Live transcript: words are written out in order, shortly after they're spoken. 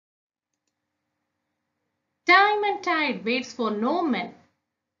Time and tide waits for no man.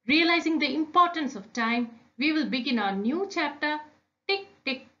 Realizing the importance of time, we will begin our new chapter, Tick,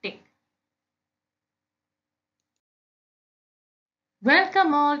 Tick, Tick.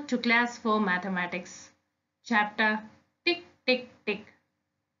 Welcome all to Class 4 Mathematics, Chapter Tick, Tick, Tick.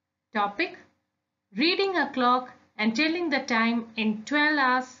 Topic: Reading a clock and telling the time in 12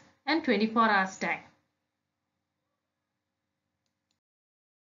 hours and 24 hours time.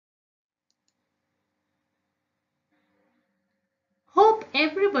 Hope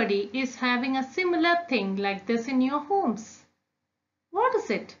everybody is having a similar thing like this in your homes. What is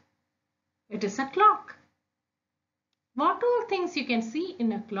it? It is a clock. What all things you can see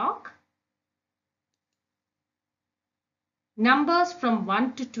in a clock? Numbers from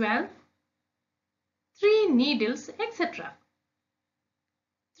 1 to 12, 3 needles, etc.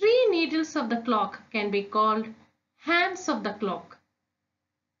 3 needles of the clock can be called hands of the clock.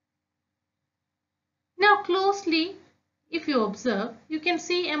 Now closely, if you observe, you can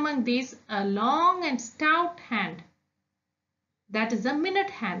see among these a long and stout hand. That is a minute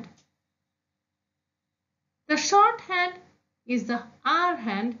hand. The short hand is the hour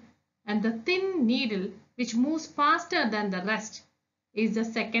hand, and the thin needle, which moves faster than the rest, is the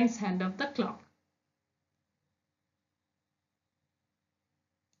seconds hand of the clock.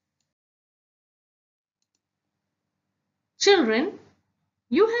 Children,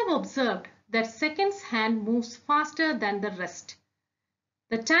 you have observed that seconds hand moves faster than the rest.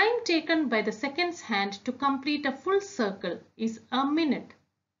 The time taken by the seconds hand to complete a full circle is a minute.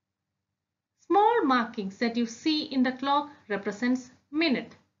 Small markings that you see in the clock represents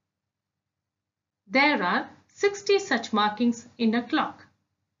minute. There are 60 such markings in a clock.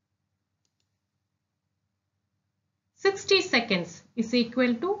 60 seconds is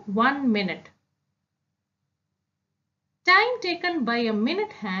equal to 1 minute. Time taken by a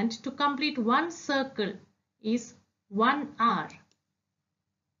minute hand to complete one circle is 1 hour.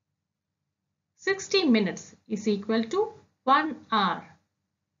 60 minutes is equal to 1 hour.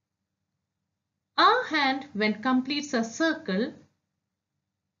 Our hand, when completes a circle,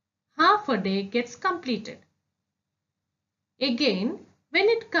 half a day gets completed. Again, when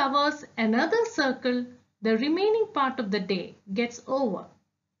it covers another circle, the remaining part of the day gets over.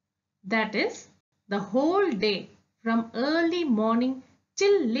 That is, the whole day from early morning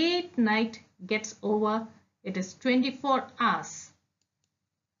till late night gets over. It is 24 hours.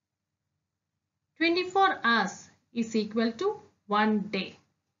 24 hours is equal to 1 day.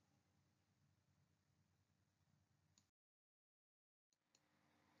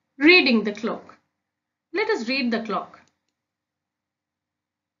 Reading the clock. Let us read the clock.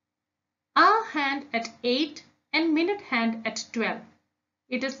 Hour hand at 8 and minute hand at 12.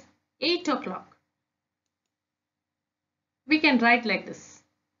 It is 8 o'clock. We can write like this.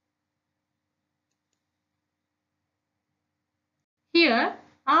 Here,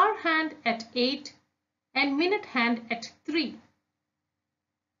 hour hand at 8 and minute hand at 3.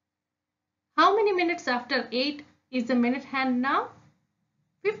 How many minutes after 8 is the minute hand now?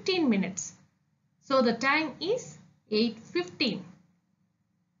 15 minutes. So the time is 8:15.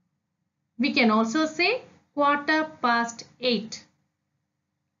 We can also say 8:15.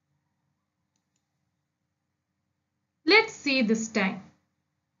 Let's see this time.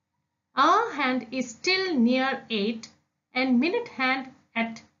 Hour hand is still near 8 and minute hand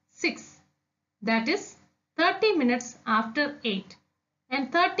at 6. That is 30 minutes after 8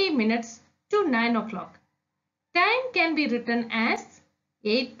 and 30 minutes to 9 o'clock. Time can be written as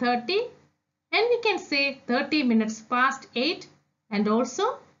 8:30, and we can say 30 minutes past 8 and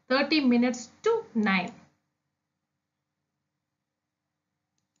also 30 minutes to 9.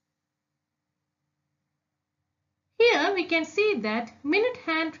 Here we can see that minute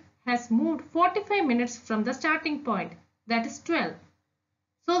hand has moved 45 minutes from the starting point, that is 12.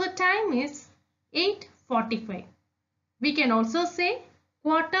 So the time is 8:45. We can also say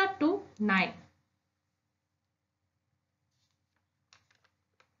 8:45.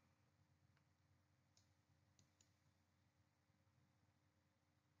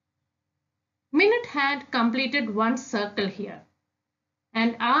 Minute hand completed one circle here,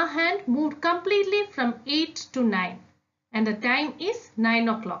 and hour hand moved completely from 8 to 9, and the time is 9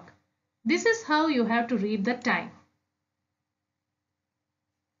 o'clock. This is how you have to read the time.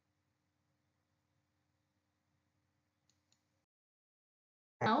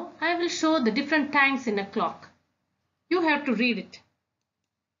 Now I will show the different times in a clock. You have to read it.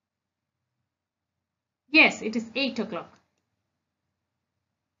 Yes, it is 8 o'clock.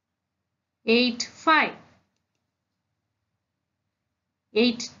 8:05,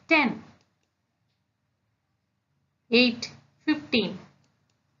 8:10, 8:15,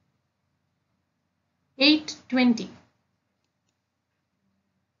 8:20,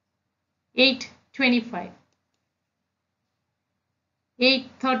 8:25,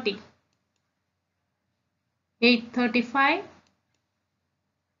 8:30, 8:35,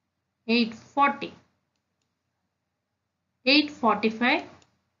 8:40, 8:45,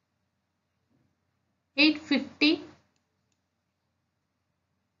 8:50,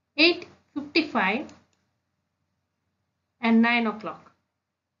 8:55 and 9 o'clock.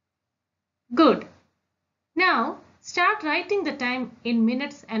 Good. Now start writing the time in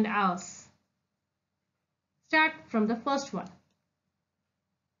minutes and hours. Start from the first one.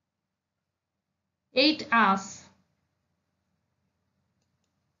 8 hours.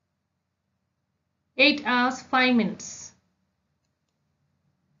 8 hours 5 minutes.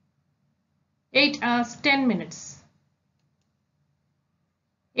 8 hours 10 minutes.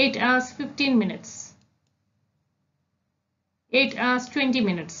 8 hours 15 minutes. 8 hours 20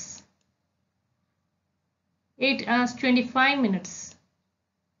 minutes. 8 hours 25 minutes.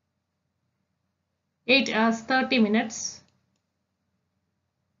 8 hours 30 minutes.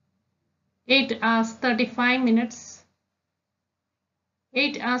 8 hours 35 minutes.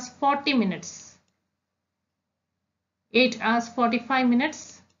 8 hours 40 minutes. 8 hours 45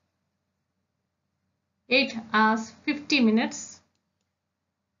 minutes. 8 hours 50 minutes.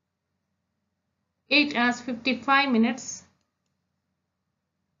 8 hours 55 minutes.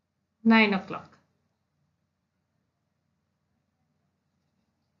 9 o'clock.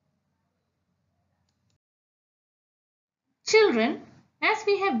 Children, as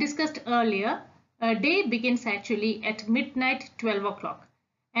we have discussed earlier, a day begins actually at midnight 12 o'clock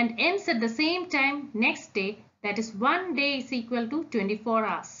and ends at the same time next day, that is one day is equal to 24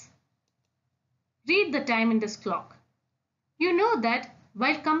 hours. Read the time in this clock. You know that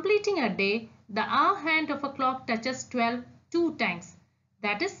while completing a day, the hour hand of a clock touches 12 two times,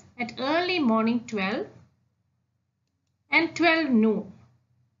 that is at early morning 12 and 12 noon.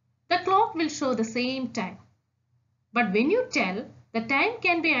 The clock will show the same time. But when you tell, the time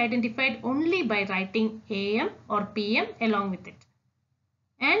can be identified only by writing AM or PM along with it.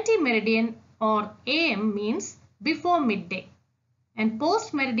 Ante-meridian or AM means before midday and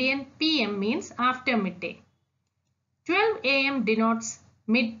post-meridian PM means after midday. 12 AM denotes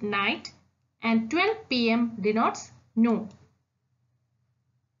midnight and 12 PM denotes noon.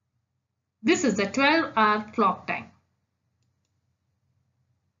 This is the 12-hour clock time.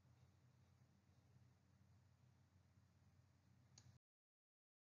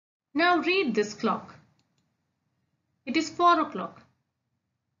 Now read this clock. It is 4 o'clock.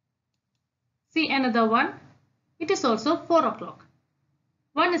 See another one. It is also 4 o'clock.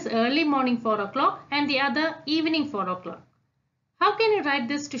 One is early morning 4 o'clock and the other evening 4 o'clock. How can you write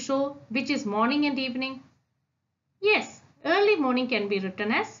this to show which is morning and evening? Yes, early morning can be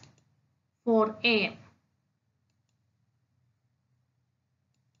written as 4 AM.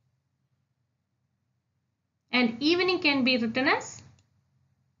 And evening can be written as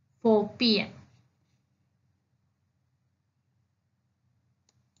 4 PM.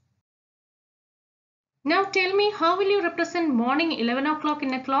 Now tell me, how will you represent morning 11 o'clock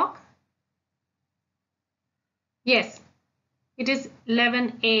in a clock? Yes, it is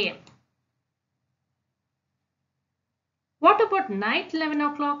 11 AM. What about night 11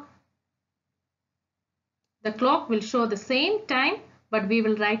 o'clock? The clock will show the same time, but we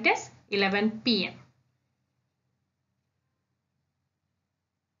will write as 11 PM.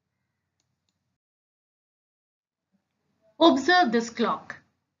 Observe this clock.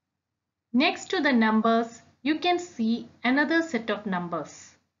 Next to the numbers, you can see another set of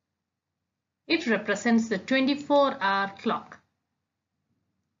numbers. It represents the 24-hour clock.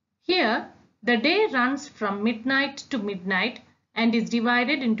 Here, the day runs from midnight to midnight and is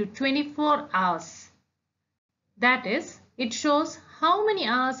divided into 24 hours. That is, it shows how many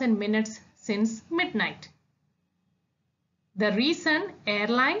hours and minutes since midnight. The reason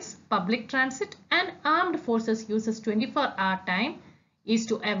airlines, public transit and armed forces uses 24-hour time is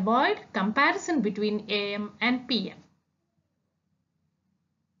to avoid comparison between AM and PM.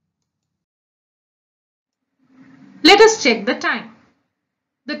 Let us check the time.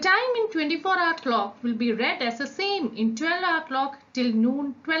 The time in 24-hour clock will be read as the same in 12-hour clock till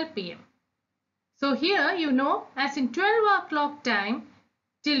noon 12 PM. So here you know, as in 12-hour clock time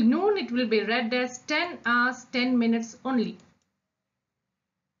till noon it will be read as 10 hours 10 minutes only.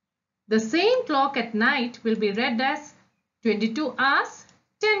 The same clock at night will be read as 22 hours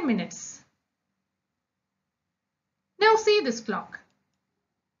 10 minutes. Now see this clock.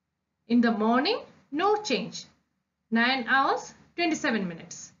 In the morning, no change, 9 hours 27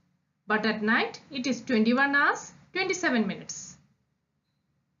 minutes. But at night it is 21 hours 27 minutes.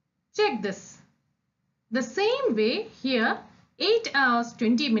 Check this. The same way here, 8 hours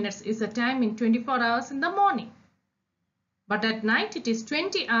 20 minutes is the time in 24 hours in the morning. But at night it is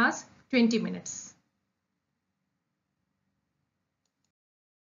 20 hours 20 minutes.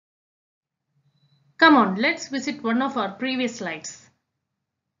 Come on, let's visit one of our previous slides.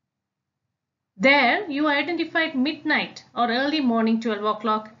 There you identified midnight or early morning 12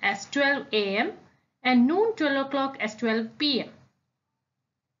 o'clock as 12 a.m. and noon 12 o'clock as 12 p.m.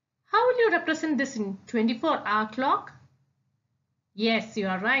 How will you represent this in 24-hour clock? Yes, you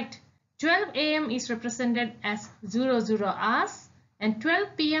are right. 12 a.m. is represented as 00 hours and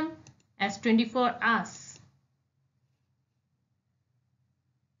 12 p.m. as 24 hours.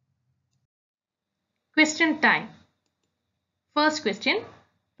 Question time. First question.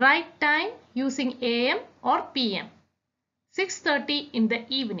 Write time using AM or PM. 6:30 in the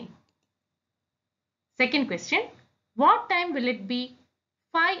evening. Second question. What time will it be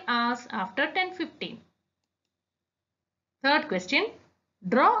 5 hours after 10:15? Third question.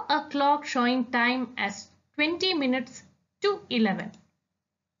 Draw a clock showing time as 20 minutes to 11.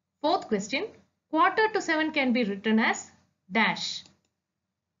 Fourth question. Quarter to 7 can be written as dash.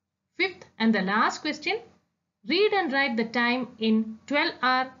 Fifth and the last question. Read and write the time in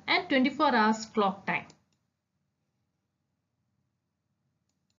 12-hour and 24 hours clock time.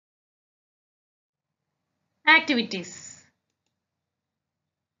 Activities.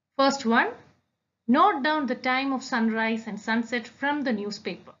 First one. Note down the time of sunrise and sunset from the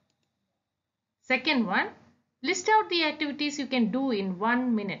newspaper. Second one. List out the activities you can do in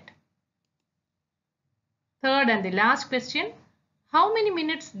 1 minute. Third and the last question. How many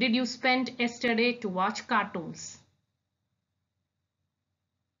minutes did you spend yesterday to watch cartoons?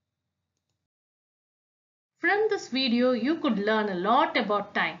 From this video, you could learn a lot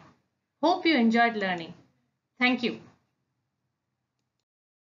about time. Hope you enjoyed learning. Thank you.